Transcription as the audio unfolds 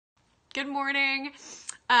Good morning.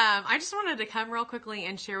 I just wanted to come real quickly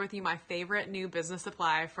and share with you my favorite new business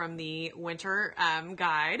supply from the winter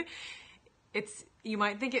guide. You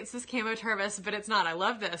might think it's this camo turvis, but it's not. I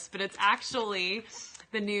love this, but it's actually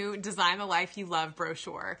the new Design the Life You Love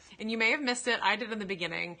brochure. And you may have missed it. I did in the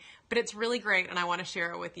beginning, but it's really great and I want to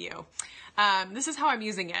share it with you. This is how I'm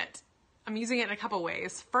using it. I'm using it in a couple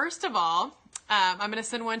ways. First of all, I'm going to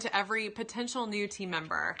send one to every potential new team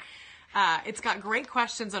member. It's got great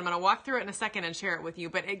questions. I'm going to walk through it in a second and share it with you,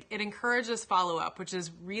 but it encourages follow-up, which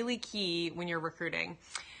is really key when you're recruiting.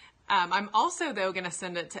 I'm also, though, going to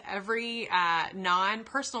send it to every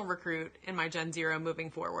non-personal recruit in my Gen Zero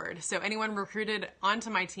moving forward. So anyone recruited onto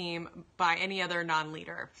my team by any other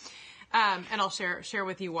non-leader. And I'll share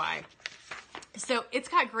with you why. So it's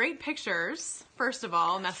got great pictures, first of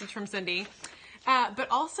all, a message from Cindy, but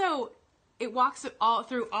also it walks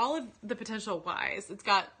through all of the potential whys. It's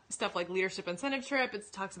got stuff like leadership incentive trip.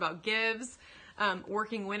 It talks about gives,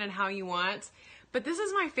 working when and how you want. But this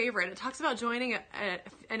is my favorite. It talks about joining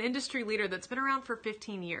an industry leader that's been around for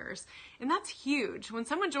 15 years. And that's huge. When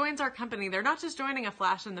someone joins our company, they're not just joining a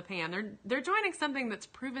flash in the pan. They're joining something that's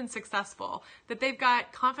proven successful, that they've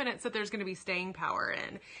got confidence that there's going to be staying power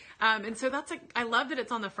in. And so I love that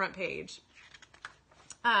it's on the front page.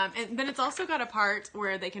 And then it's also got a part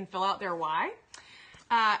where they can fill out their why.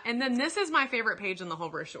 And then this is my favorite page in the whole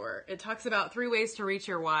brochure. It talks about 3 ways to reach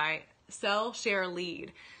your why: sell, share,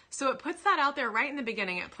 lead. So it puts that out there right in the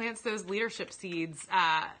beginning. It plants those leadership seeds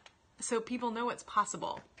so people know it's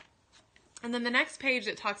possible. And then the next page,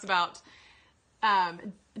 it talks about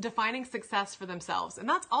defining success for themselves. And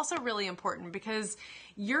that's also really important because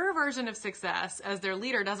your version of success as their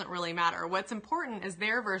leader doesn't really matter. What's important is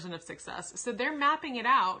their version of success. So they're mapping it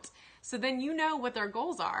out. So then you know what their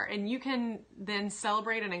goals are and you can then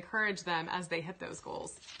celebrate and encourage them as they hit those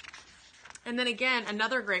goals. And then again,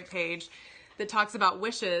 another great page that talks about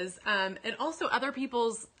wishes and also other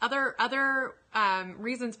people's other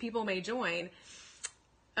reasons people may join.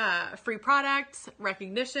 Free product,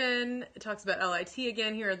 recognition. It talks about LIT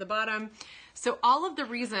again here at the bottom. So all of the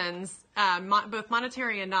reasons, both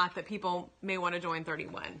monetary and not, that people may want to join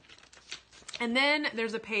 31. And then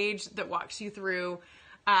there's a page that walks you through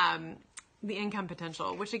the income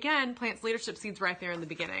potential, which again plants leadership seeds right there in the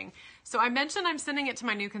beginning. So I mentioned I'm sending it to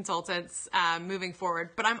my new consultants moving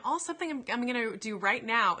forward, but something I'm going to do right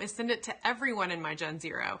now is send it to everyone in my Gen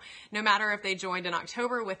Zero, no matter if they joined in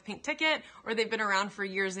October with Pink Ticket or they've been around for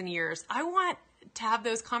years and years. I want to have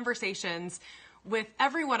those conversations with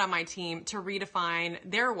everyone on my team to redefine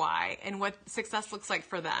their why and what success looks like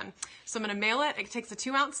for them. So I'm going to mail it. It takes a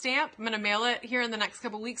 2-ounce stamp. I'm going to mail it here in the next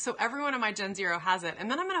couple weeks so everyone on my Gen Zero has it. And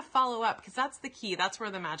then I'm going to follow up because that's the key. That's where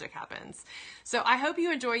the magic happens. So I hope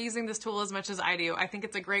you enjoy using this tool as much as I do. I think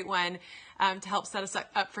it's a great one to help set us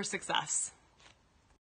up for success.